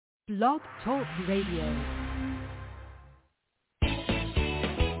Blog Talk Radio.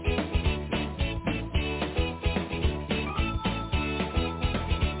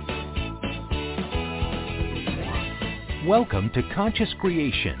 Welcome to Conscious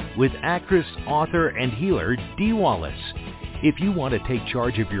Creation with actress, author, and healer Dee Wallace. If you want to take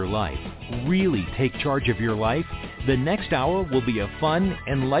charge of your life, really take charge of your life, the next hour will be a fun,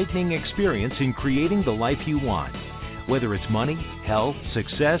 enlightening experience in creating the life you want. Whether it's money, health,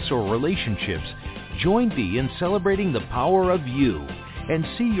 success, or relationships, join Dee in celebrating the power of you and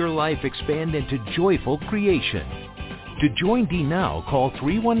see your life expand into joyful creation. To join Dee now, call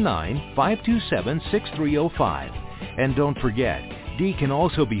 319-527-6305. And don't forget, Dee can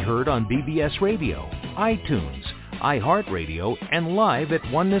also be heard on BBS Radio, iTunes, iHeartRadio, and live at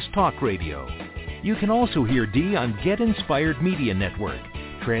Oneness Talk Radio. You can also hear Dee on Get Inspired Media Network,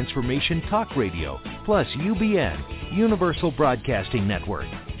 Transformation Talk Radio, plus UBN, Universal Broadcasting Network.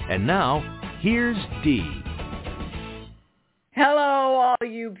 And now, here's Dee. Hello, all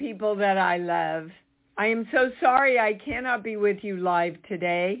you people that I love. I am so sorry I cannot be with you live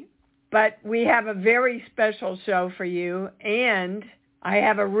today. But we have a very special show for you, and I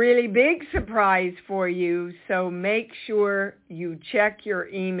have a really big surprise for you, so make sure you check your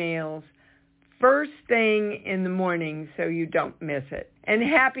emails first thing in the morning so you don't miss it. And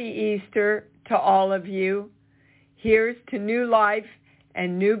happy Easter to all of you. Here's to new life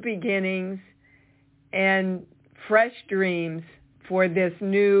and new beginnings and fresh dreams for this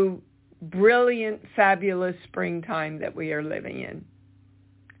new, brilliant, fabulous springtime that we are living in.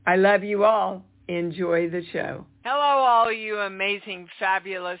 I love you all. Enjoy the show. Hello, all you amazing,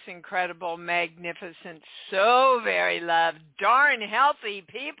 fabulous, incredible, magnificent, so very loved, darn healthy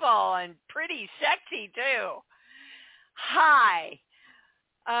people, and pretty sexy, too. Hi.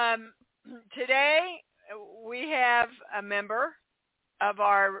 Today, we have a member of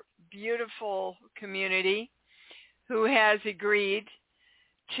our beautiful community who has agreed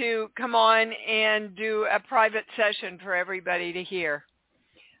to come on and do a private session for everybody to hear.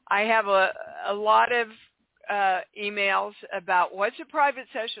 I have a lot of emails about what's a private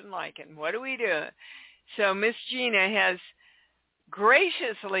session like and what do we do. So Miss Gina has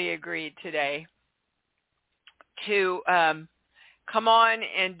graciously agreed today to come on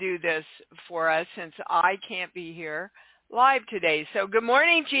and do this for us since I can't be here live today. So good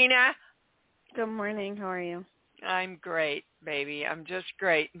morning, Gina. Good morning. How are you? I'm great, baby. I'm just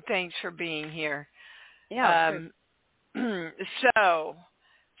great. And thanks for being here. Yeah. So,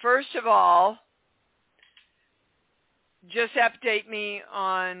 first of all, just update me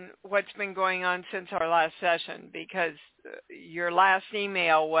on what's been going on since our last session, because your last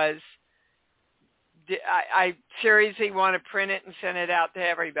email was, I seriously want to print it and send it out to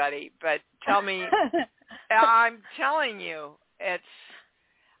everybody, but tell me, I'm telling you,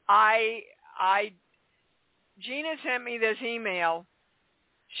 Gina sent me this email.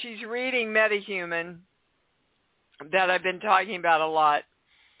 She's reading MetaHuman that I've been talking about a lot.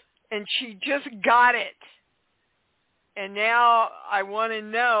 And she just got it. And now I want to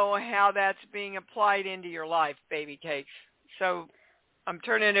know how that's being applied into your life, baby cakes. So I'm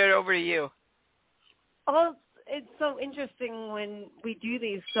turning it over to you. Well, it's so interesting when we do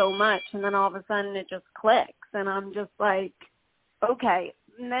these so much, and then all of a sudden it just clicks. And I'm just like, okay.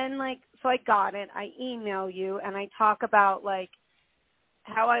 And then, so I got it. I email you, and I talk about,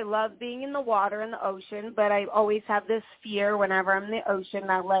 how I love being in the water and the ocean, but I always have this fear whenever I'm in the ocean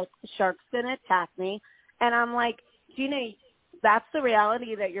that the shark's going to attack me. And I'm like, Gina, that's the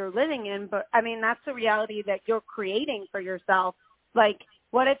reality that you're living in, but that's the reality that you're creating for yourself.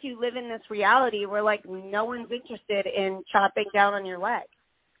 What if you live in this reality where no one's interested in chopping down on your leg?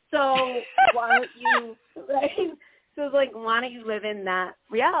 So why don't you, why don't you live in that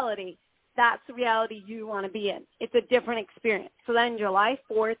reality? That's the reality you want to be in. It's a different experience. So then July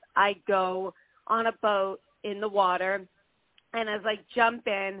 4th, I go on a boat in the water, and as I jump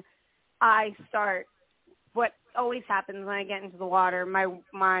in, I start what always happens when I get into the water. I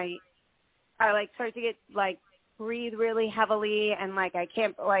start to get breathe really heavily, and I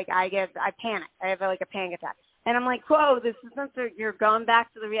can't I panic. I have a panic attack. And I'm like, whoa, this isn't you're going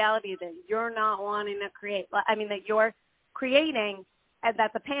back to the reality that you're not wanting to create. That you're creating. And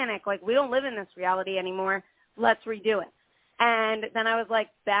that's a panic. We don't live in this reality anymore. Let's redo it. And then I was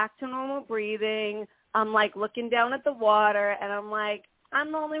back to normal breathing. I'm looking down at the water, and I'm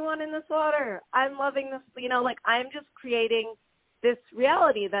I'm the only one in this water. I'm loving this. I'm just creating this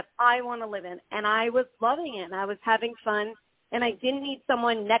reality that I want to live in. And I was loving it, and I was having fun, and I didn't need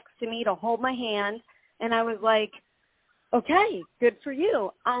someone next to me to hold my hand. And I was okay, good for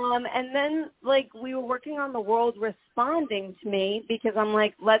you. And then, like, we were working on the world responding to me because I'm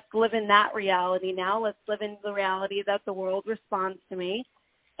like, let's live in that reality now. Let's live in the reality that the world responds to me.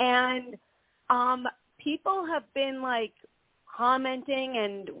 And people have been, like, commenting,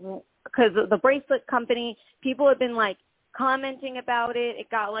 and because the bracelet company, people have been, like, commenting about it. It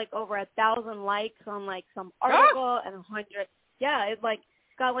got, like, over 1,000 likes on, like, some article and 100. Yeah, it, like,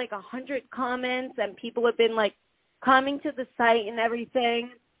 got, like, 100 comments, and people have been, like, coming to the site and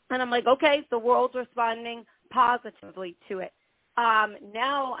everything. And I'm like, okay, the world's responding positively to it.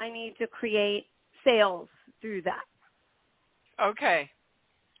 Now I need to create sales through that. Okay,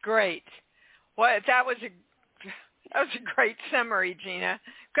 great. Well, that was a great summary, Gina.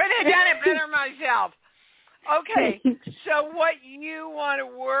 Couldn't have done it better myself. Okay, so what you want to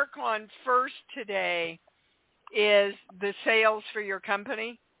work on first today is the sales for your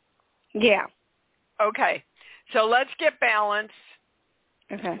company? Yeah. Okay, so let's get balanced.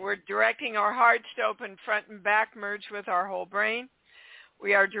 Okay. We're directing our hearts to open front and back, merge with our whole brain.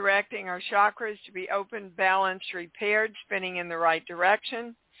 We are directing our chakras to be open, balanced, repaired, spinning in the right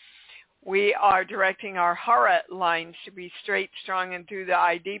direction. We are directing our hara lines to be straight, strong, and through the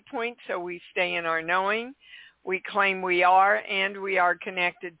ID point so we stay in our knowing. We claim we are, and we are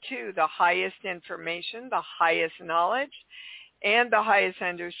connected to the highest information, the highest knowledge, and the highest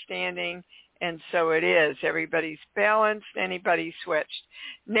understanding, and so it is. Everybody's balanced, anybody switched.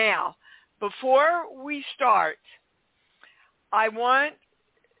 Now, before we start, I want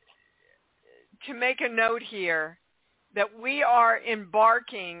to make a note here that we are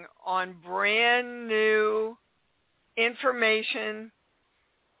embarking on brand new information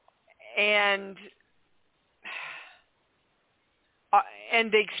and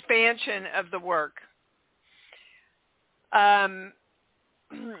the expansion of the work. The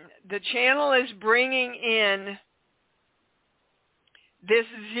channel is bringing in this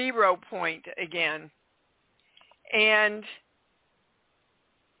 0 point again. And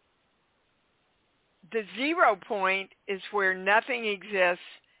the 0 point is where nothing exists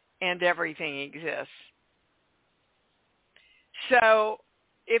and everything exists. So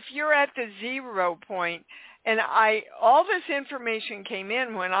if you're at the 0 point, and all this information came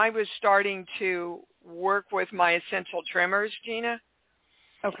in when I was starting to work with my essential tremors, Gina.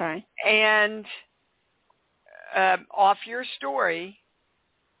 Okay. And off your story,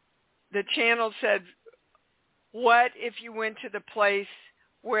 the channel said, what if you went to the place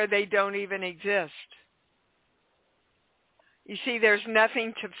where they don't even exist? You see, there's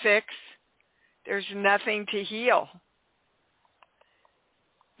nothing to fix. There's nothing to heal.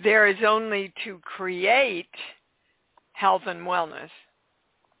 There is only to create health and wellness.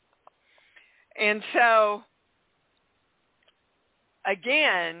 And so,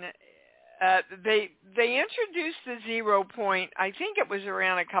 again, they introduced the 0 point, I think it was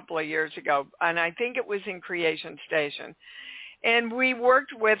around a couple of years ago, and I think it was in Creation Station. And we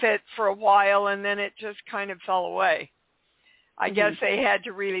worked with it for a while, and then it just kind of fell away. I guess they had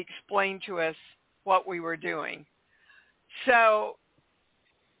to really explain to us what we were doing. So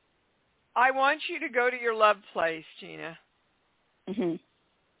I want you to go to your love place, Gina. Mm-hmm.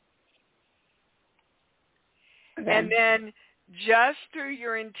 Okay. And then just through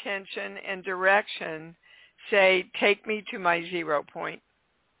your intention and direction, say, take me to my 0 point.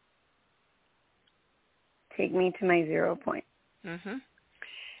 Take me to my 0 point. Mm-hmm.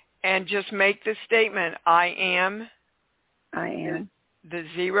 And just make the statement, I am the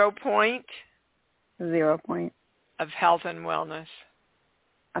 0 point 0 point of health and wellness.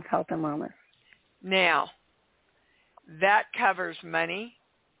 Of health and wellness. Now, that covers money.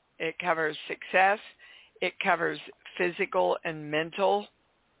 It covers success. It covers physical and mental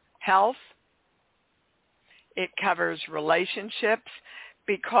health. It covers relationships,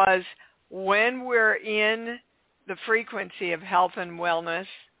 because when we're in the frequency of health and wellness,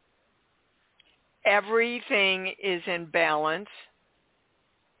 everything is in balance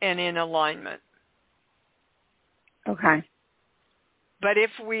and in alignment. Okay. But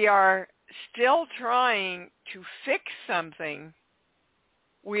if we are still trying to fix something,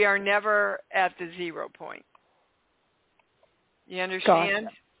 we are never at the 0 point. You understand?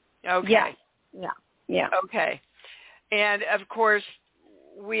 Okay. Yeah. Okay. And of course,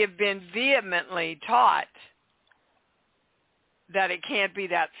 we have been vehemently taught that it can't be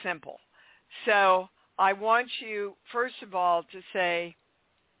that simple. So I want you, first of all, to say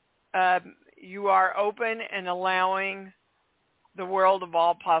you are open and allowing the world of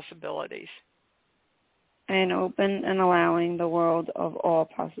all possibilities. And open and allowing the world of all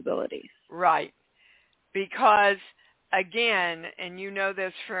possibilities. Right. Because, again, and you know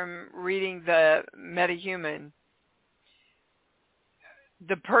this from reading the MetaHuman,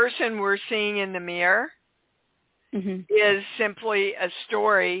 the person we're seeing in the mirror is simply a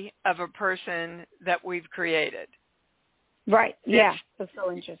story of a person that we've created. Right. Yeah. That's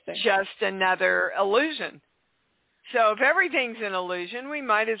so interesting. Just another illusion. So if everything's an illusion, we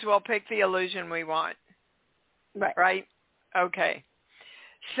might as well pick the illusion we want. Right. Right? Okay.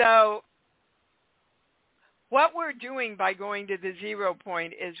 So what we're doing by going to the 0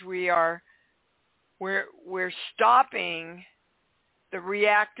 point is we're stopping the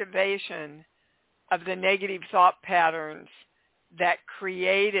reactivation of the negative thought patterns that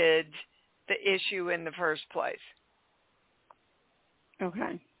created the issue in the first place.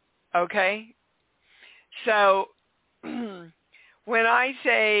 Okay. Okay? So when I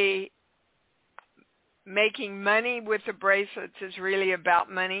say making money with the bracelets is really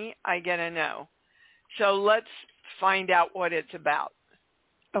about money, I get a no. So let's find out what it's about.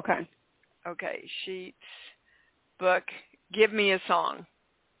 Okay. Okay, sheets, book, give me a song.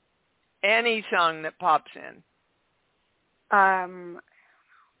 Any song that pops in.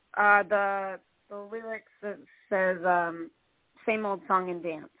 The lyrics that says same old song and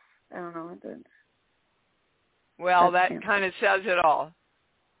dance. I don't know what that is. Well, that kind of says it all.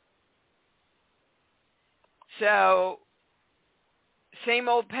 So, same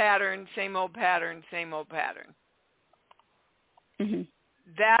old pattern, same old pattern, same old pattern. Mm-hmm.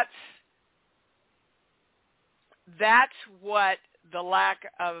 That's what the lack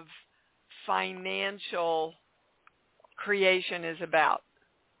of financial creation is about.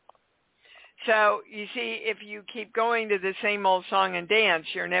 So, you see, if you keep going to the same old song and dance,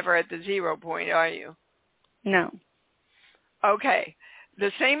 you're never at the 0 point, are you? No. Okay.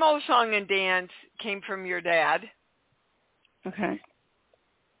 The same old song and dance came from your dad. Okay.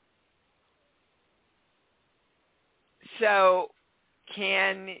 So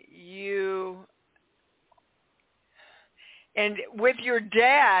can you, and with your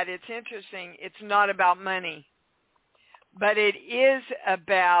dad, it's interesting, it's not about money, but it is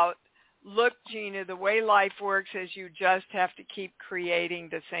about, look, Gina, the way life works is you just have to keep creating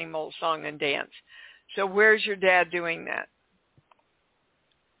the same old song and dance. So where's your dad doing that?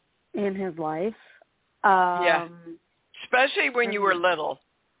 In his life. Yeah. Especially when you were little.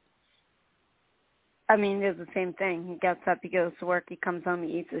 I mean, it's the same thing. He gets up, he goes to work, he comes home,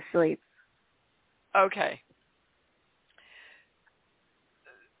 he eats, he sleeps. Okay.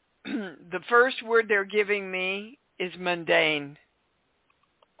 The first word they're giving me is mundane.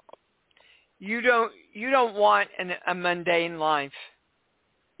 You don't want a mundane life.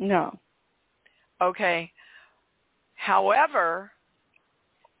 No. Okay. However,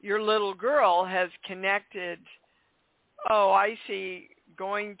 your little girl has connected, oh, I see,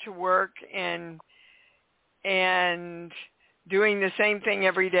 going to work and doing the same thing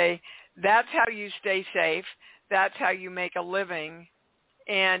every day. That's how you stay safe. That's how you make a living.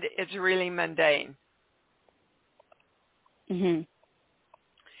 And it's really mundane. Mhm.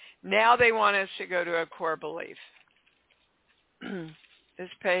 Now they want us to go to a core belief. This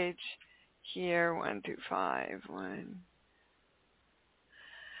page here, 1 through 5. 1.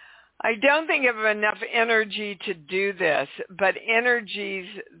 I don't think I have enough energy to do this, but energy's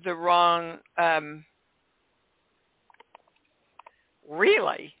the wrong,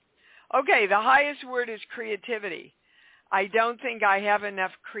 really? Okay, the highest word is creativity. I don't think I have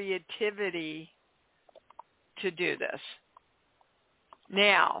enough creativity to do this.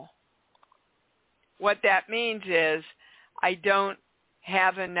 Now, what that means is I don't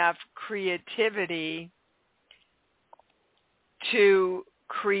have enough creativity to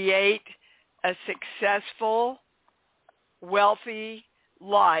create a successful, wealthy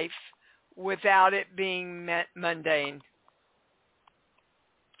life without it being mundane.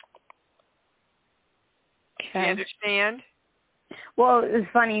 Okay. Do you understand? Well, it's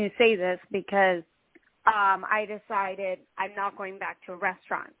funny you say this because I decided I'm not going back to a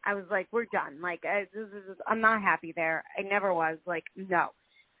restaurant. I was like, we're done. Like, I'm not happy there. I never was. Like, no.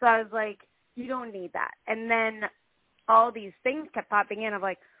 So I was like, you don't need that. And then all these things kept popping in. I'm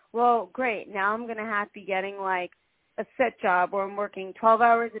like, well, great. Now I'm going to have to be getting like a set job where I'm working 12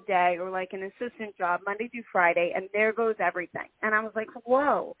 hours a day or like an assistant job Monday through Friday, and there goes everything. And I was like,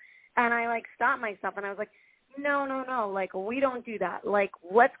 whoa. And I like stopped myself and I was like, no, like we don't do that. Like,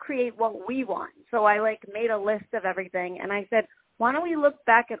 let's create what we want. So I like made a list of everything and I said, why don't we look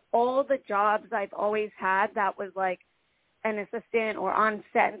back at all the jobs I've always had that was like an assistant or on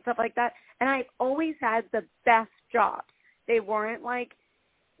set and stuff like that. And I've always had the best jobs. They weren't like,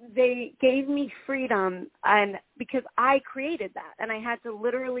 they gave me freedom, and because I created that. And I had to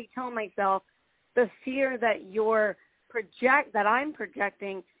literally tell myself the fear that that I'm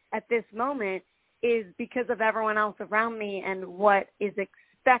projecting at this moment is because of everyone else around me and what is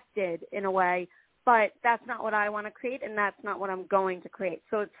expected in a way, but that's not what I want to create, and that's not what I'm going to create.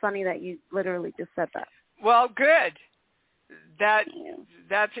 So it's funny that you literally just said that. Well, good.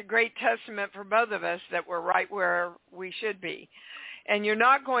 That's a great testament for both of us that we're right where we should be. And you're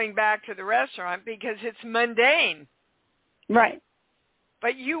not going back to the restaurant because it's mundane. Right.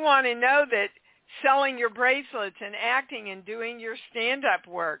 But you want to know that selling your bracelets and acting and doing your stand-up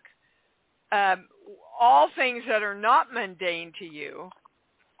work, all things that are not mundane to you,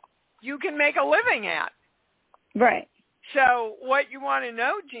 you can make a living at. Right. So what you want to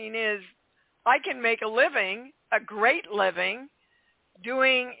know, Jean, is I can make a living, a great living,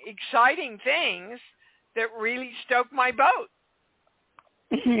 doing exciting things that really stoke my boat.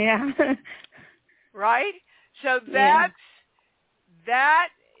 Yeah. Right? So that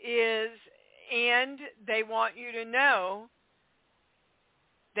is, and they want you to know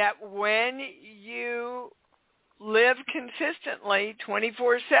that when you live consistently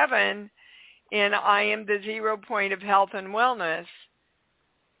 24/7 in I am the 0 point of health and wellness,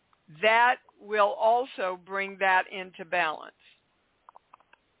 that will also bring that into balance.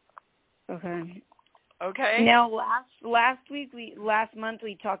 Okay. Okay? Now, last month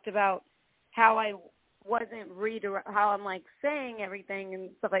we talked about how I wasn't how I'm like saying everything and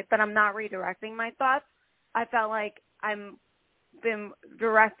stuff like, but I'm not redirecting my thoughts. I felt like I'm been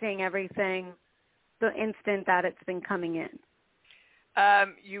directing everything the instant that it's been coming in.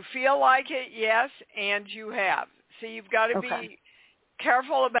 You feel like it, yes, and you have. See, you've got to be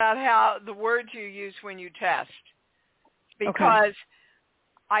careful about how the words you use when you test, because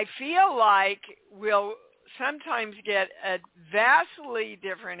I feel like we'll sometimes get a vastly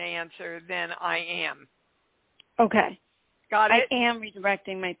different answer than I am. Okay. Got it? I am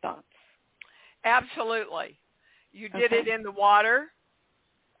redirecting my thoughts. Absolutely. You did it in the water.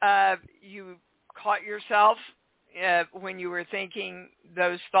 You caught yourself when you were thinking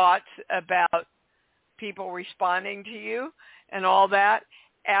those thoughts about people responding to you and all that.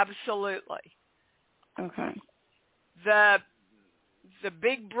 Absolutely. Okay. The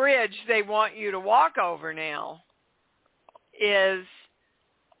big bridge they want you to walk over now is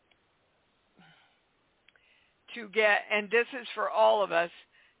to get, and this is for all of us,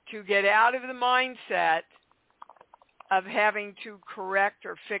 to get out of the mindset of having to correct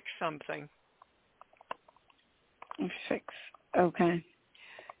or fix something. Fix. Okay.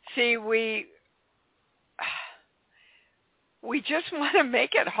 See, we just want to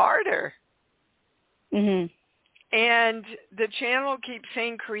make it harder. Mhm. And the channel keeps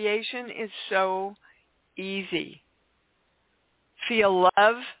saying creation is so easy. Feel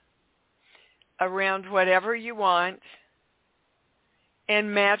love around whatever you want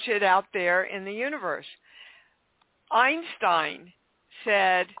and match it out there in the universe. Einstein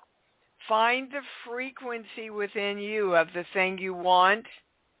said, find the frequency within you of the thing you want,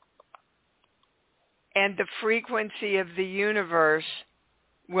 and the frequency of the universe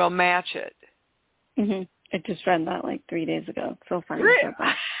will match it. Mhm. I just read that like 3 days ago. So funny. Really?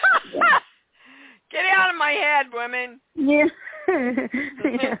 Yeah. Get out of my head, women. Yeah.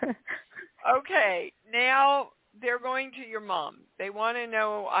 Yeah. Okay, now they're going to your mom. They want to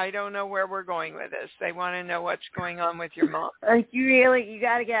know, I don't know where we're going with this. They want to know what's going on with your mom. Like you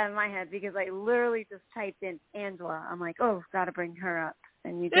got to get out of my head because I literally just typed in Angela. I'm like, oh, got to bring her up.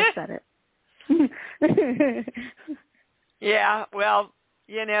 And you just said it. Yeah, well,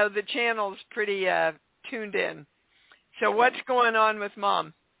 you know, the channel's pretty tuned in. So what's going on with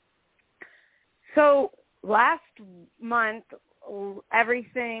Mom? So last month,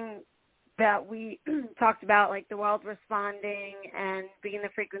 everything that we talked about, like the world responding and being the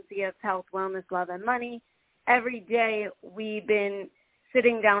frequency of health, wellness, love, and money, every day we've been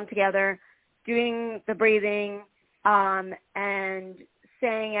sitting down together, doing the breathing, and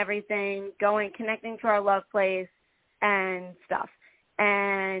saying everything, connecting to our love place and stuff.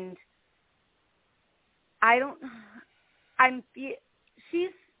 And I feel like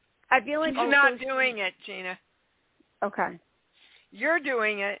she's not doing it, Gina. Okay. You're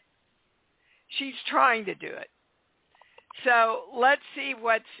doing it. She's trying to do it. So let's see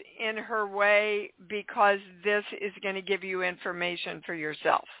what's in her way, because this is going to give you information for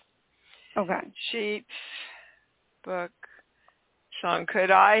yourself. Okay. Sheets, book, song.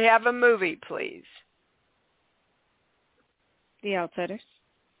 Could I have a movie, please? The Outsiders.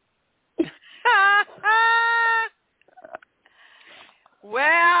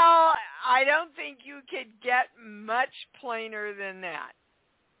 Well, I don't think you could get much plainer than that.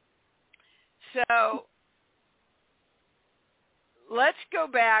 So let's go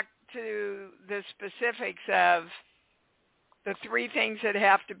back to the specifics of the three things that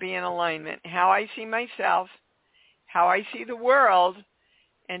have to be in alignment: how I see myself, how I see the world,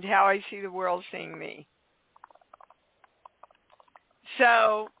 and how I see the world seeing me.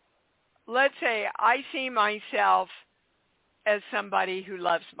 So let's say I see myself as somebody who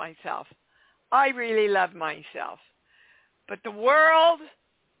loves myself. I really love myself. But the world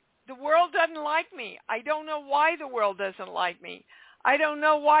doesn't like me. I don't know why the world doesn't like me. I don't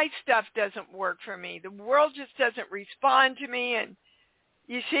know why stuff doesn't work for me. The world just doesn't respond to me. And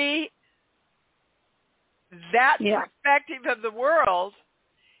you see, that perspective of the world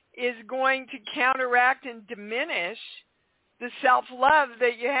is going to counteract and diminish the self-love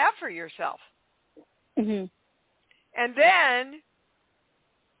that you have for yourself. Mm-hmm. And then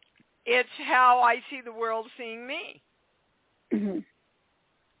it's how I see the world seeing me. Mm-hmm.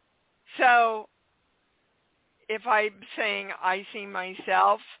 So if I'm saying I see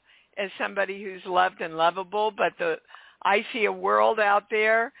myself as somebody who's loved and lovable, but I see a world out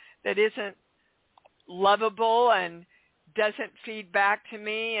there that isn't lovable and doesn't feed back to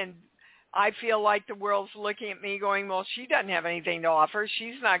me, and I feel like the world's looking at me going, well, she doesn't have anything to offer.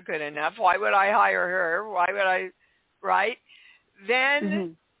 She's not good enough. Why would I hire her? Why would I, right?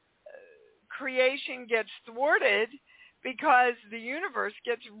 Then creation gets thwarted because the universe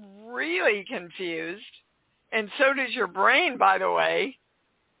gets really confused, and so does your brain, by the way,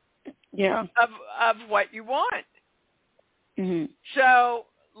 of what you want. Mm-hmm. So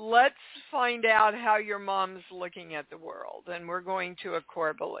let's find out how your mom's looking at the world, and we're going to a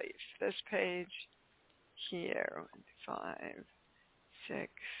core belief. This page here, 5, 6.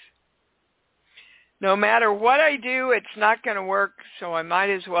 No matter what I do, it's not going to work, so I might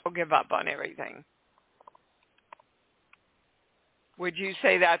as well give up on everything. Would you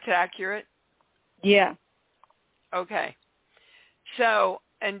say that's accurate? Yeah. Okay. So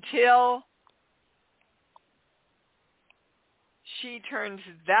until she turns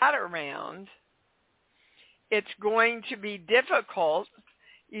that around, it's going to be difficult.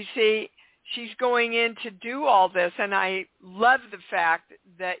 You see, she's going in to do all this, and I love the fact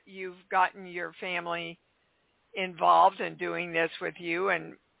that you've gotten your family involved in doing this with you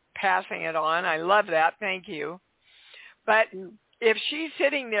and passing it on. I love that. Thank you. But if she's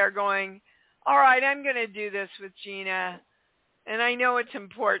sitting there going, all right, I'm going to do this with Gina, and I know it's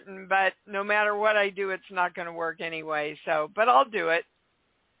important, but no matter what I do, it's not going to work anyway. But I'll do it.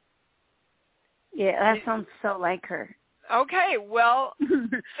 Yeah, that sounds so like her. Okay, well,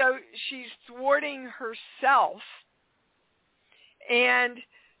 so she's thwarting herself, and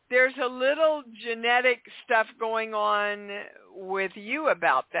there's a little genetic stuff going on with you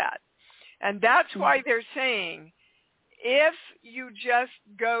about that. And that's why they're saying, if you just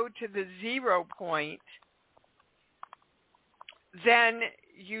go to the 0 point, then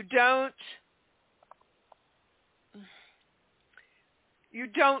you don't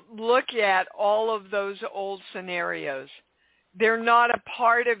look at all of those old scenarios. They're not a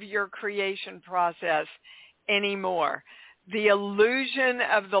part of your creation process anymore. The illusion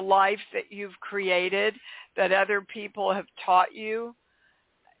of the life that you've created, that other people have taught you,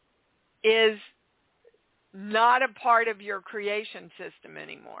 is not a part of your creation system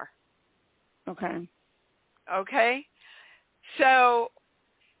anymore. Okay. Okay? So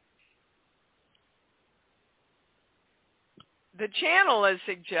the channel is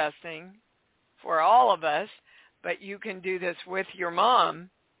suggesting for all of us, but you can do this with your mom,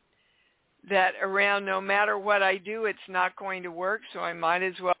 that around no matter what I do, it's not going to work, so I might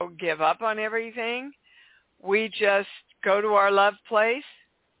as well give up on everything. We just go to our love place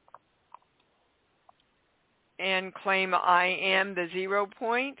and claim I am the 0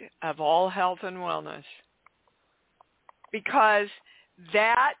 point of all health and wellness. Because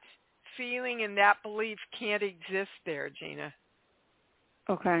that feeling and that belief can't exist there, Gina.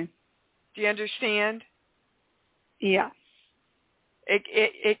 Okay. Do you understand? Yeah.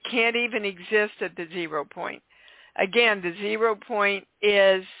 It can't even exist at the 0 point. Again, the 0 point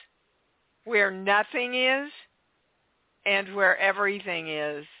is where nothing is and where everything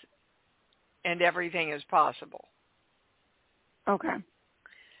is, and everything is possible. Okay.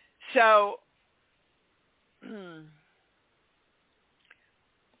 So,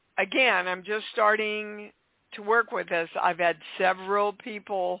 again, I'm just starting to work with this. I've had several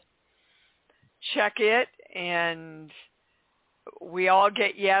people check it, and we all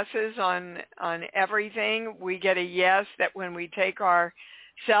get yeses on everything. We get a yes that when we take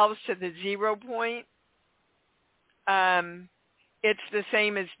ourselves to the 0 point, it's the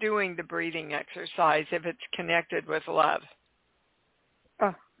same as doing the breathing exercise if it's connected with love.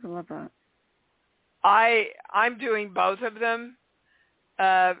 Oh, I love that. I'm doing both of them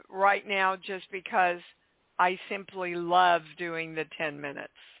right now just because I simply love doing the 10 minutes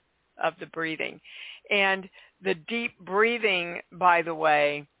of the breathing. And the deep breathing, by the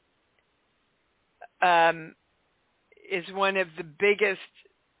way, is one of the biggest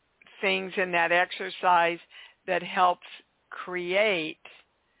things in that exercise that helps create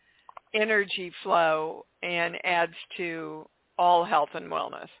energy flow and adds to all health and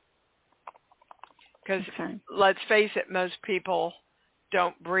wellness. Because let's face it, most people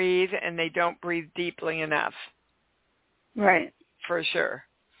don't breathe, and they don't breathe deeply enough. Right. For sure.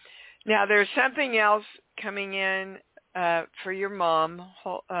 Now, there's something else coming in for your mom.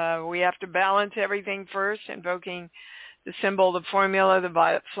 We have to balance everything first, invoking the symbol, the formula, the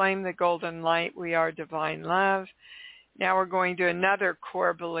violet flame, the golden light. We are divine love. Now we're going to another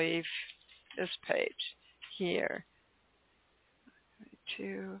core belief, this page here.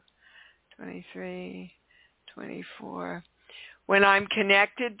 22, 23, 24. When I'm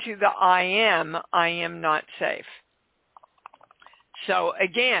connected to the I am not safe. So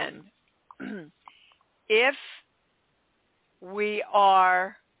again, if we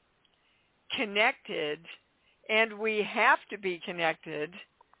are connected, and we have to be connected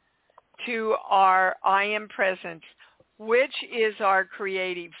to our I am presence, which is our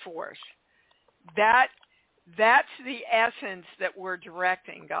creative force. That's the essence that we're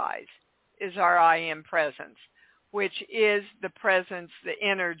directing, guys, is our I am presence, which is the presence, the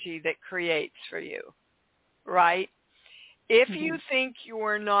energy that creates for you, right? If you think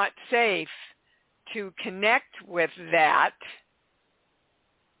you're not safe to connect with that,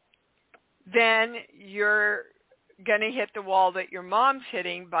 then you're going to hit the wall that your mom's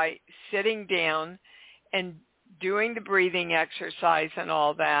hitting by sitting down and doing the breathing exercise and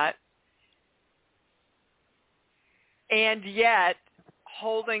all that, and yet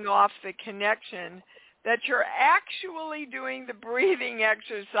holding off the connection that you're actually doing the breathing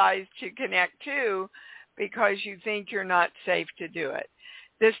exercise to connect to because you think you're not safe to do it.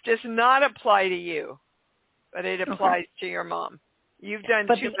 This does not apply to you, but it applies to your mom. You've done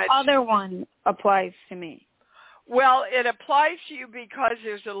but too much. But the other one applies to me. Well, it applies to you because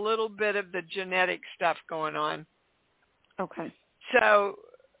there's a little bit of the genetic stuff going on. Okay. So,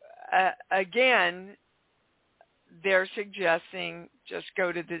 again, they're suggesting just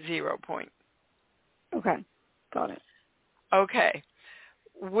go to the 0 point. Okay. Got it. Okay.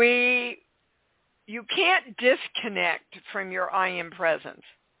 You can't disconnect from your I am presence.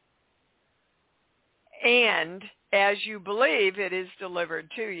 And as you believe, it is delivered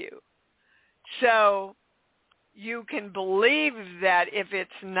to you. So you can believe that if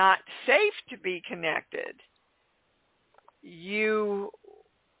it's not safe to be connected, you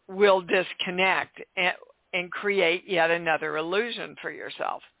will disconnect and create yet another illusion for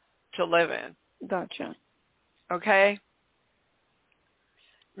yourself to live in. Gotcha. Okay?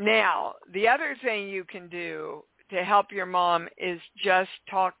 Now, the other thing you can do to help your mom is just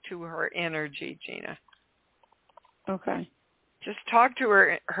talk to her energy, Gina. Okay. Just talk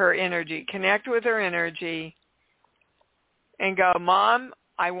to her energy. Connect with her energy and go, Mom,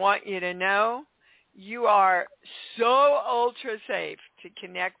 I want you to know you are so ultra safe to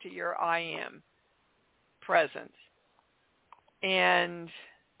connect to your I am presence. And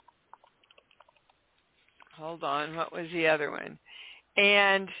hold on, what was the other one?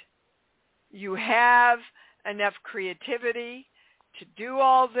 And you have enough creativity to do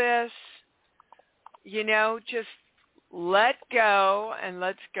all this. You know, just let go and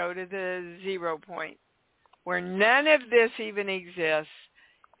let's go to the 0 point where none of this even exists,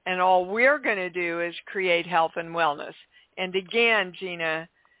 and all we're going to do is create health and wellness. And again, Gina,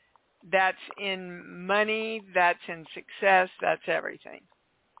 that's in money, that's in success, that's everything.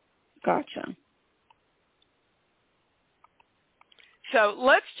 Gotcha. So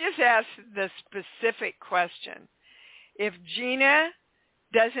let's just ask the specific question. If Gina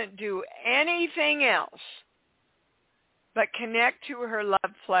doesn't do anything else but connect to her love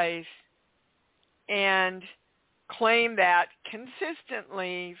place and claim that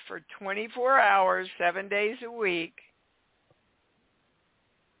consistently for 24 hours, 7 days a week,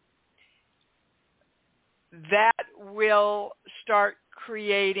 that will start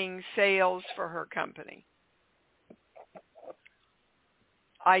creating sales for her company.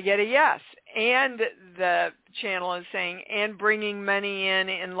 I get a yes. And the channel is saying, and bringing money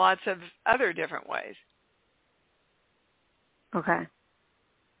in lots of other different ways. Okay.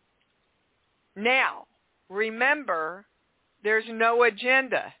 Now, remember, there's no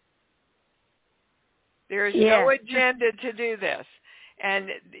agenda. There is no agenda to do this. And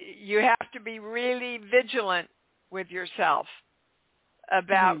you have to be really vigilant with yourself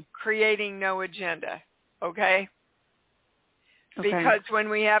about creating no agenda, okay? Because when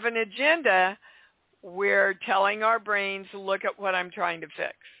we have an agenda, we're telling our brains, look at what I'm trying to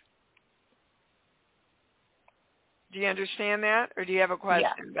fix. Do you understand that? Or do you have a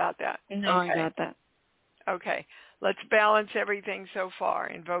question about that? No, I got that. Okay. Let's balance everything so far.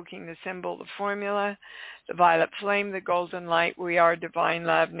 Invoking the symbol, the formula, the violet flame, the golden light. We are divine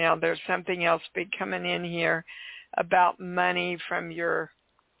love. Now there's something else big coming in here about money from your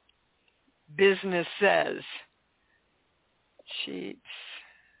businesses. Sheets,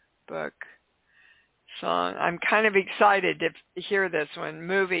 book, song. I'm kind of excited to hear this one.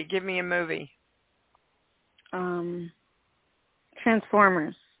 Movie. Give me a movie.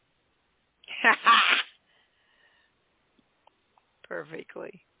 Transformers.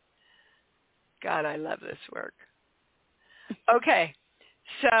 Perfectly. God, I love this work. Okay.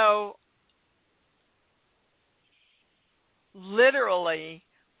 So literally,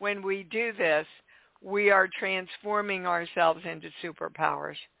 when we do this, we are transforming ourselves into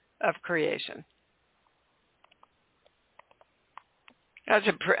superpowers of creation. I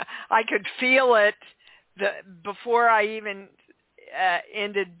could feel it before I even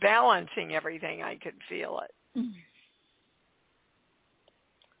ended balancing everything. I could feel it. Mm-hmm.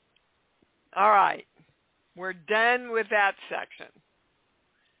 All right. We're done with that section.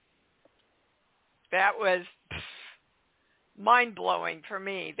 That was mind-blowing for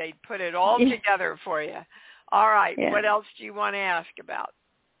me. They put it all together for you. All right. Yeah. What else do you want to ask about?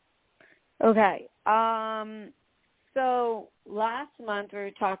 Okay. So last month we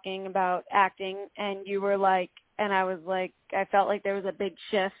were talking about acting, and you were like, and I was like, I felt like there was a big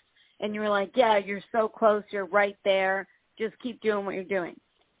shift, and you were like, yeah, you're so close. You're right there. Just keep doing what you're doing.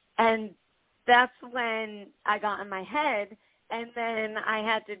 And that's when I got in my head, and then I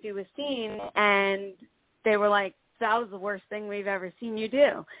had to do a scene, and they were like, that was the worst thing we've ever seen you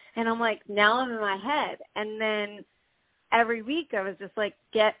do. And I'm like, now I'm in my head. And then every week I was just like,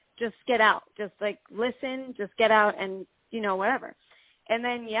 just get out. Just like listen, just get out and, whatever. And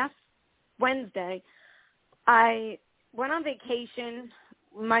then, Wednesday, I went on vacation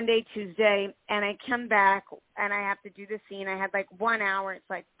Monday, Tuesday, and I come back and I have to do the scene. I had like 1 hour. It's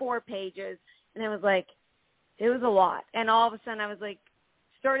like 4 pages. And it was a lot. And all of a sudden I was like,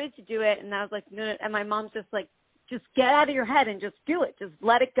 started to do it. And I was like, no. And my mom's just like, just get out of your head and just do it. Just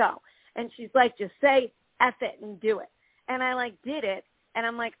let it go. And she's like, just say F it and do it. And I did it. And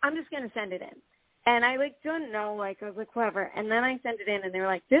I'm like, I'm just going to send it in. And I don't know, I was like, whatever. And then I sent it in and they were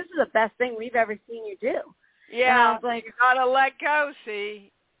like, this is the best thing we've ever seen you do. Yeah. And I was like, you got to let go.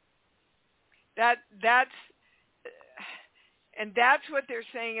 See, that's what they're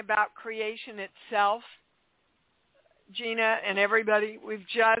saying about creation itself, Gina and everybody. We've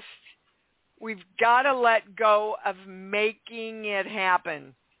got to let go of making it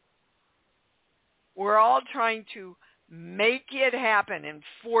happen. We're all trying to make it happen and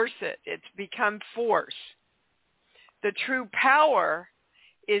force it. It's become force. The true power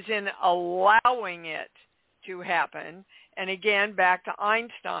is in allowing it to happen. And again, back to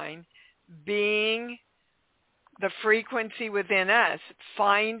Einstein, being the frequency within us,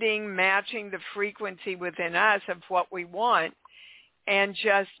 matching the frequency within us of what we want, and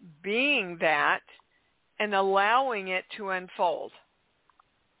just being that and allowing it to unfold.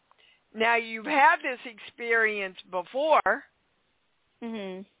 Now, you've had this experience before.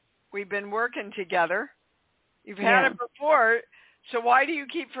 Mm-hmm. We've been working together. You've had it before, so why do you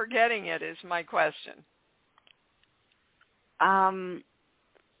keep forgetting it is my question. I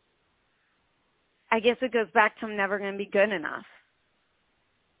guess it goes back to I'm never going to be good enough.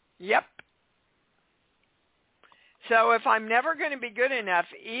 Yep. So if I'm never going to be good enough,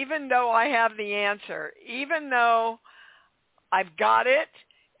 even though I have the answer, even though I've got it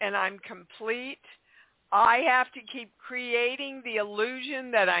and I'm complete, I have to keep creating the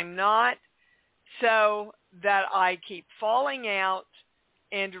illusion that I'm not, so that I keep falling out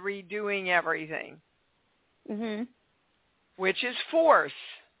and redoing everything. Mm-hmm. Which is force.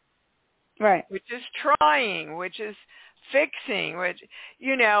 Right. Which is trying, which is fixing,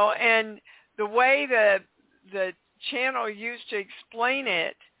 and the way the channel used to explain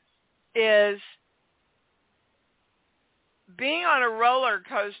it is being on a roller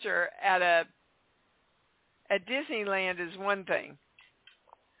coaster at Disneyland is one thing.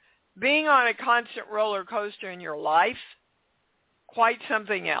 Being on a constant roller coaster in your life, quite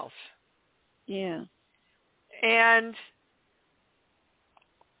something else. Yeah. And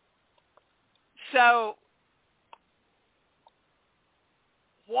so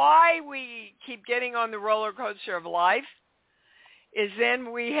why we keep getting on the roller coaster of life is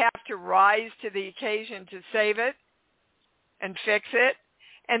then we have to rise to the occasion to save it and fix it,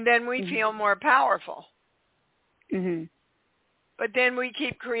 and then we feel more powerful. Mm-hmm. But then we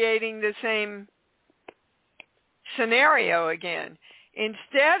keep creating the same scenario again,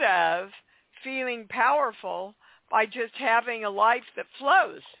 instead of feeling powerful by just having a life that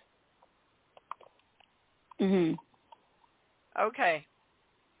flows. Mhm. Okay.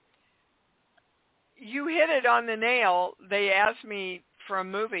 You hit it on the nail. They asked me for a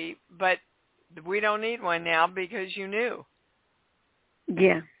movie, but we don't need one now because you knew.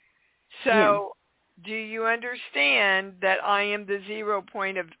 Yeah. So do you understand that I am the 0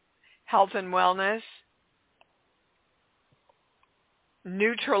 point of health and wellness?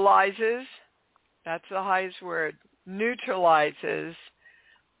 Neutralizes, that's the highest word, neutralizes,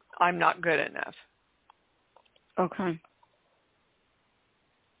 I'm not good enough. Okay.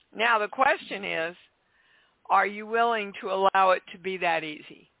 Now the question is, are you willing to allow it to be that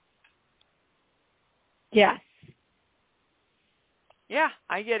easy? Yes. Yeah,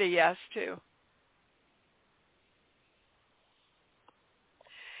 I get a yes too.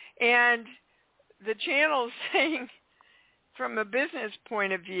 And the channel's saying, from a business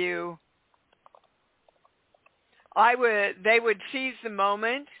point of view, they would seize the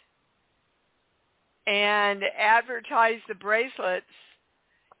moment and advertise the bracelets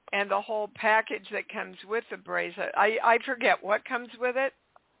and the whole package that comes with the bracelet. I forget what comes with it.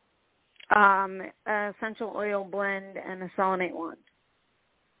 Essential oil blend and a selenite wand.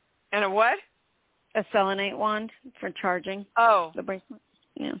 And a what? A selenite wand for charging. Oh. The bracelet.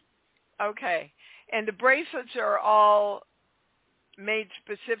 Yeah. Okay. And the bracelets are all made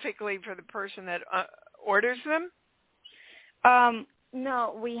specifically for the person that orders them?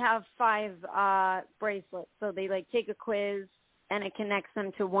 No, we have 5 bracelets. So they take a quiz and it connects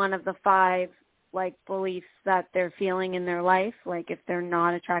them to one of the 5 beliefs that they're feeling in their life. If they're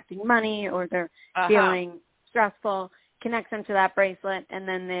not attracting money or they're feeling stressful, connects them to that bracelet, and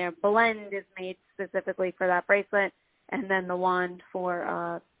then their blend is made specifically for that bracelet, and then the wand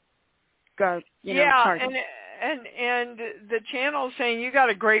for charging. And the channel's saying you got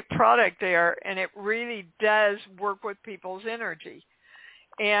a great product there, and it really does work with people's energy.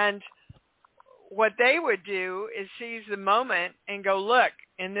 And what they would do is seize the moment and go, look,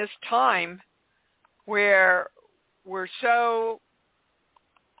 in this time where we're so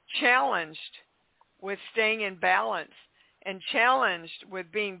challenged with staying in balance and challenged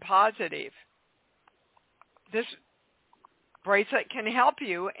with being positive, this bracelet can help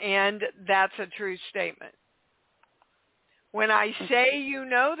you, and that's a true statement. When I say you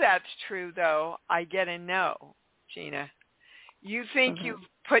know that's true, though, I get a no, Gina. You think you've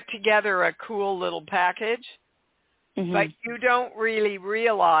put together a cool little package, but you don't really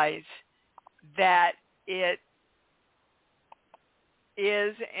realize that it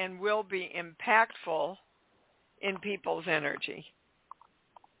is and will be impactful in people's energy.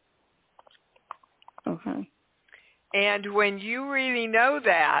 Okay. And when you really know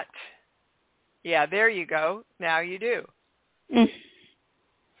that, yeah, there you go. Now you do.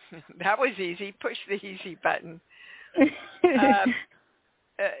 That was easy. Push the easy button.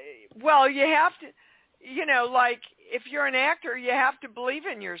 Well, you have to, if you're an actor, you have to believe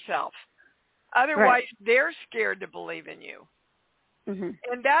in yourself. Otherwise, they're scared to believe in you.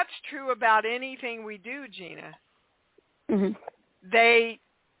 And that's true about anything we do, Gina. They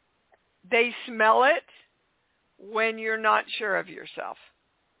smell it when you're not sure of yourself.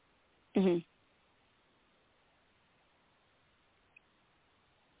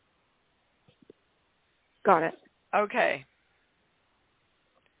 Got it. Okay.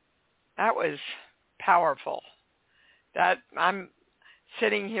 That was powerful. That I'm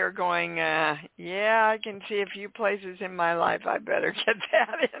sitting here going, I can see a few places in my life I better get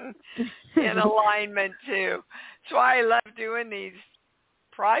that in alignment too. That's why I love doing these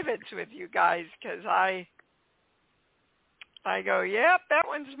privates with you guys, because I go, yep, that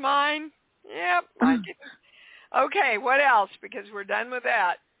one's mine. Yep. Okay, what else? Because we're done with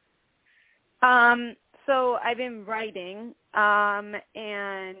that. So I've been writing, and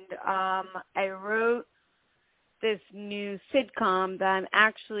I wrote this new sitcom that I'm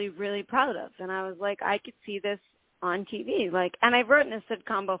actually really proud of. And I was like, I could see this on TV. And I've written a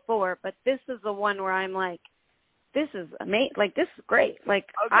sitcom before, but this is the one where I'm like, this is amazing. This is great.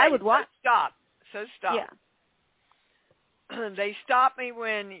 I would watch. Stop. Yeah. They stopped me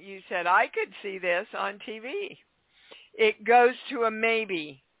when you said I could see this on TV. It goes to a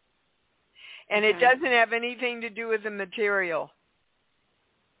maybe. And it doesn't have anything to do with the material.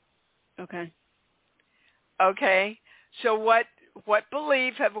 Okay. Okay. So what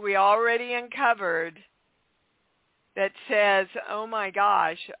belief have we already uncovered that says, oh my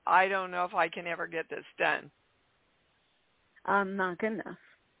gosh, I don't know if I can ever get this done? I'm not good enough.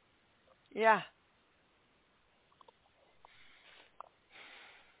 Yeah.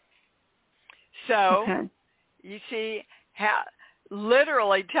 So You see,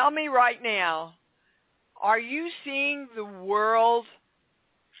 literally, tell me right now, are you seeing the world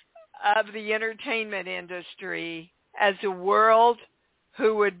of the entertainment industry as a world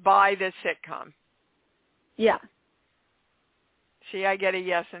who would buy the sitcom? Yeah. See, I get a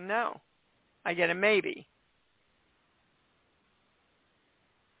yes and no. I get a maybe.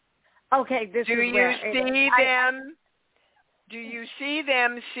 Okay, this Do is you where see them? Do you see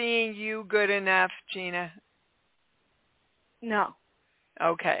them seeing you good enough, Gina? No.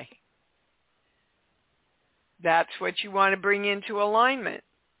 Okay. That's what you want to bring into alignment.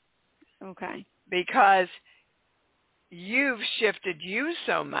 Okay. Because you've shifted you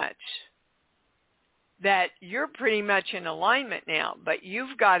so much that you're pretty much in alignment now, but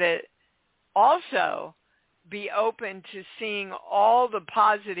you've got to also be open to seeing all the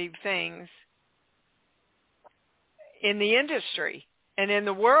positive things in the industry and in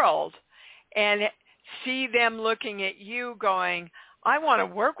the world, and see them looking at you going, I want to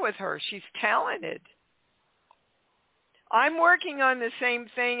work with her. She's talented. I'm working on the same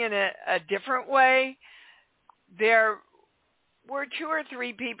thing in a different way. There were 2 or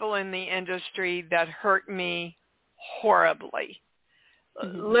 3 people in the industry that hurt me horribly,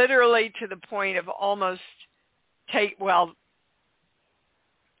 literally to the point of almost taking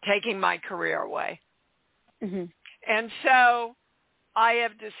my career away. Mm-hmm. And so I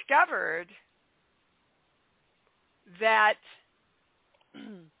have discovered that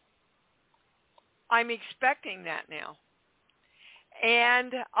I'm expecting that now.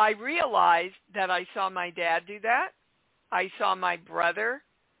 And I realized that I saw my dad do that. I saw my brother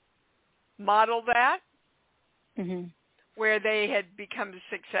model that, where they had become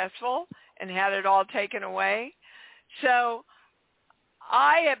successful and had it all taken away. So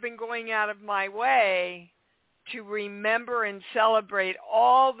I have been going out of my way to remember and celebrate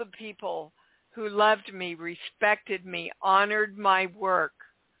all the people who loved me, respected me, honored my work,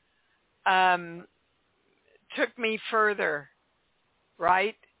 took me further,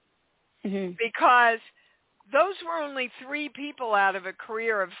 right? Mm-hmm. Because those were only 3 people out of a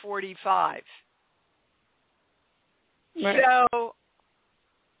career of 45. Right. So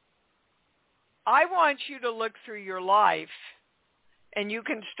I want you to look through your life, and you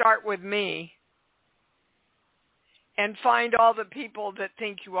can start with me, and find all the people that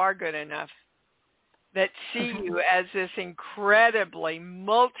think you are good enough, that see you as this incredibly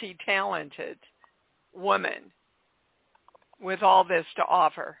multi-talented woman with all this to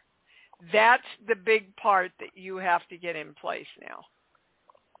offer. That's the big part that you have to get in place now.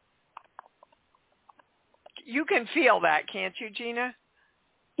 You can feel that, can't you, Gina?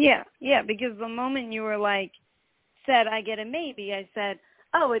 Yeah, because the moment you were said I get a maybe, I said,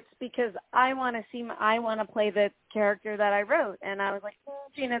 oh, it's because I want to play the character that I wrote. And I was like,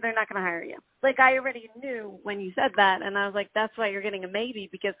 Gina, they're not going to hire you. I already knew when you said that. And I was like, that's why you're getting a maybe,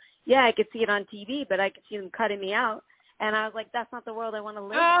 because, yeah, I could see it on TV, but I could see them cutting me out. And I was like, that's not the world I want to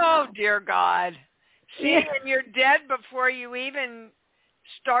live in. Oh, dear God. See, and you're dead before you even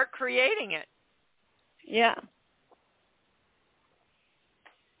start creating it. Yeah.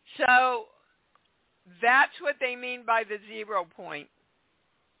 So that's what they mean by the 0 point.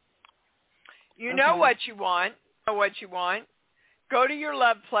 You know what you want. Go to your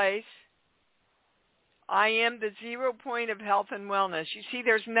love place. I am the 0 point of health and wellness. You see,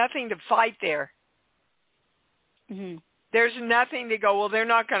 there's nothing to fight there. Mm-hmm. There's nothing to go, well, they're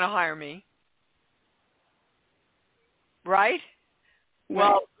not going to hire me. Right?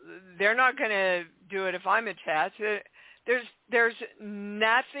 Well, they're not going to do it if I'm attached. There's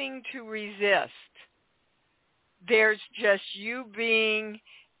nothing to resist. There's just you being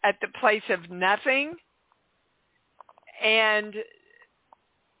at the place of nothing and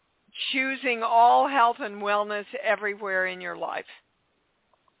choosing all health and wellness everywhere in your life.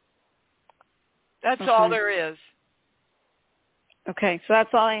 That's all there is. Okay, so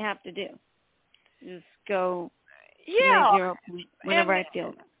that's all I have to do. Just go to my 0 point whenever I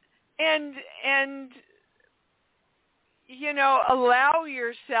feel that. And allow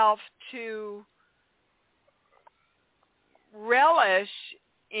yourself to relish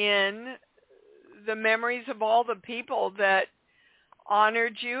in the memories of all the people that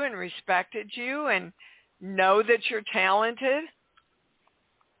honored you and respected you, and know that you're talented.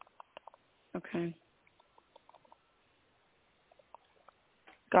 Okay.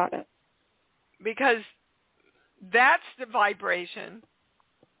 Got it. Because that's the vibration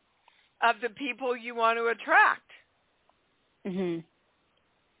of the people you want to attract. Mhm.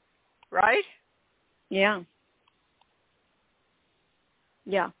 Right? Yeah.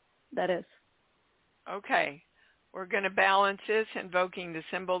 Yeah, that is. Okay. We're going to balance this, invoking the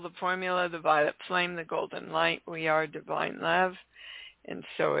symbol, the formula, the violet flame, the golden light. We are divine love, and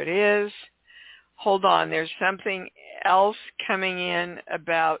so it is. Hold on, there's something else coming in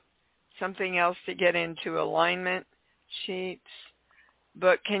about something else to get into alignment sheets.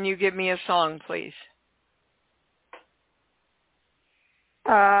 But can you give me a song, please?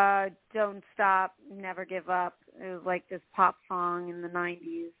 Don't Stop, Never Give Up. It was like this pop song in the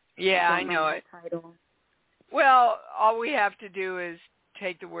 90s. Yeah, I know it. Title. Well, all we have to do is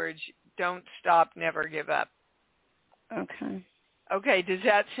take the words, don't stop, never give up. Okay. Okay, does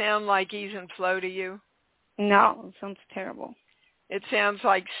that sound like ease and flow to you? No, it sounds terrible. It sounds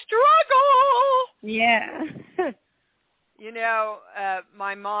like struggle. Yeah. You know,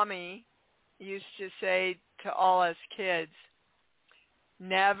 my mommy used to say to all us kids,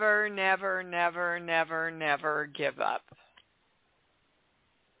 never, never, never, never, never give up.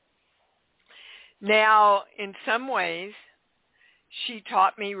 Now, in some ways, she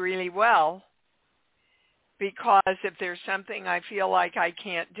taught me really well, because if there's something I feel like I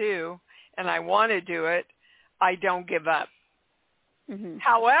can't do and I want to do it, I don't give up. Mm-hmm.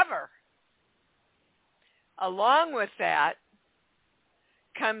 However, along with that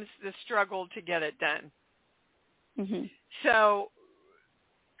comes the struggle to get it done. Mm-hmm. So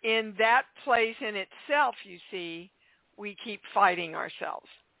in that place in itself, you see, we keep fighting ourselves.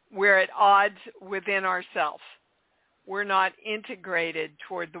 We're at odds within ourselves. We're not integrated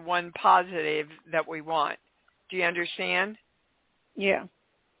toward the one positive that we want. Do you understand? Yeah.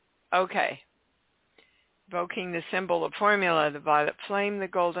 Okay. Invoking the symbol, the formula, the violet flame, the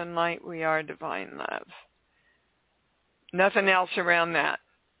golden light, we are divine love. Nothing else around that.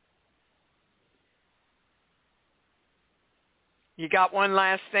 You got one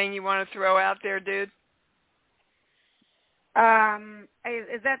last thing you want to throw out there, dude?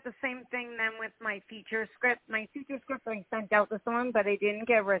 Is that the same thing then with my feature script? My feature script, I sent out to someone, but I didn't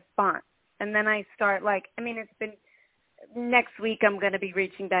get a response. And then I start it's been, next week I'm going to be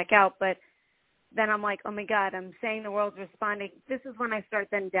reaching back out, but then I'm like, oh my God, I'm saying the world's responding. This is when I start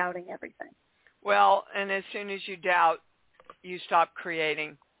then doubting everything. Well, and as soon as you doubt, you stop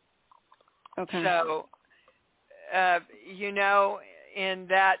creating. Okay. So, in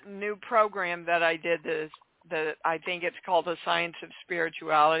that new program that I did, I think it's called The Science of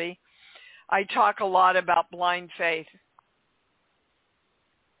Spirituality, I talk a lot about blind faith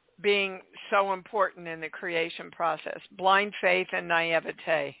being so important in the creation process. Blind faith and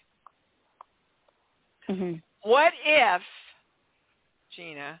naivete. Mm-hmm. What if,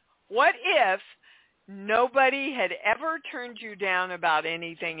 Gina, nobody had ever turned you down about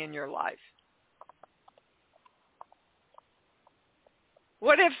anything in your life?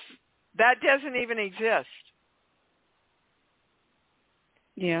 What if that doesn't even exist?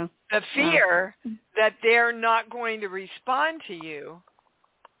 Yeah. The fear that they're not going to respond to you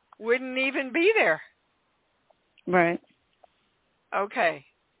wouldn't even be there. Right. Okay.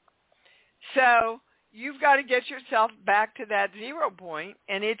 So you've got to get yourself back to that 0 point.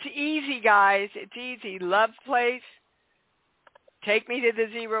 And it's easy, guys. It's easy. Love place. Take me to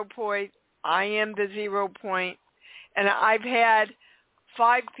the 0 point. I am the 0 point. And I've had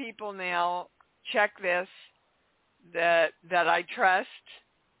 5 people now check this that I trust.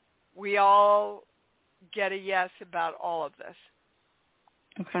 We all get a yes about all of this.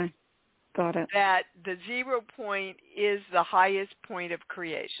 Okay. Got it. That the 0 point is the highest point of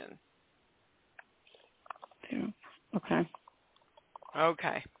creation. 0. Okay.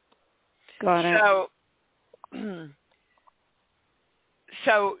 Okay. Got it.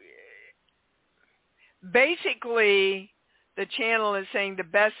 So basically the channel is saying the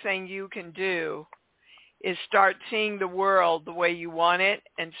best thing you can do is start seeing the world the way you want it,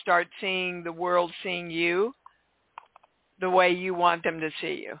 and start seeing the world seeing you the way you want them to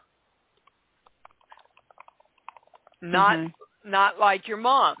see you. Not like your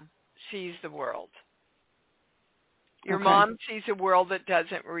mom sees the world. Your mom sees a world that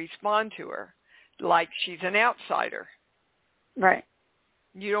doesn't respond to her, like she's an outsider. Right.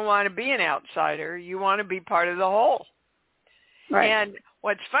 You don't want to be an outsider. You want to be part of the whole. Right. And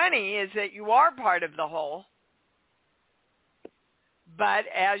what's funny is that you are part of the whole, but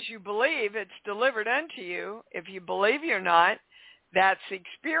as you believe, it's delivered unto you. If you believe you're not, that's the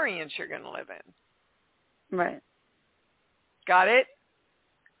experience you're going to live in. Right. Got it?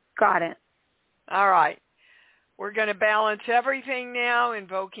 Got it. All right. We're going to balance everything now,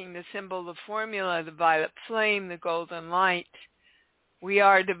 invoking the symbol, the formula, the violet flame, the golden light. We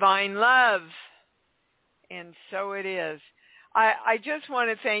are divine love, and so it is. I just want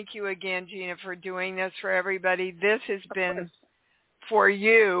to thank you again, Gina, for doing this for everybody. This has been for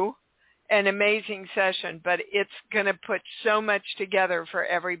you an amazing session, but it's going to put so much together for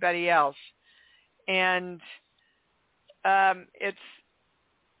everybody else. And it's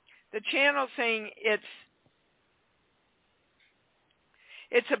the channel saying it's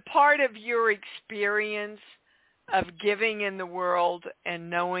a part of your experience of giving in the world and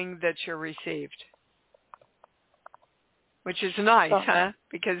knowing that you're received. Which is nice, huh?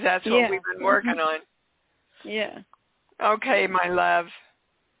 Because that's what we've been working on. Yeah. Okay, my love.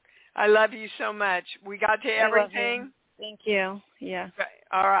 I love you so much. We got to everything? Thank you. Yeah.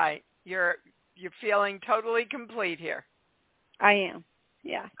 All right. You're feeling totally complete here. I am.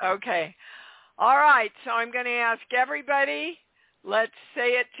 Yeah. Okay. All right. So I'm going to ask everybody, let's say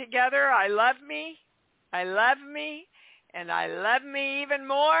it together. I love me, and I love me even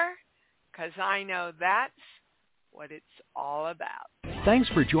more, because I know that's what it's all about. Thanks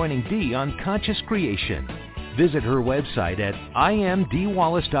for joining Dee on Conscious Creation. Visit her website at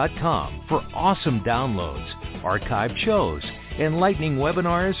imdwallace.com for awesome downloads, archived shows, enlightening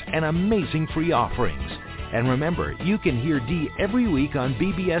webinars, and amazing free offerings. And remember, you can hear Dee every week on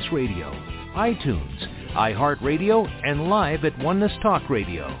BBS Radio, iTunes, iHeartRadio, and live at Oneness Talk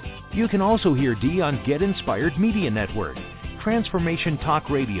Radio. You can also hear Dee on Get Inspired Media Network, Transformation Talk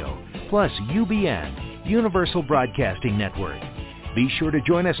Radio, plus UBN, Universal Broadcasting Network. Be sure to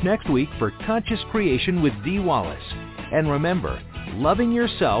join us next week for Conscious Creation with Dee Wallace. And remember, loving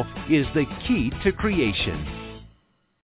yourself is the key to creation.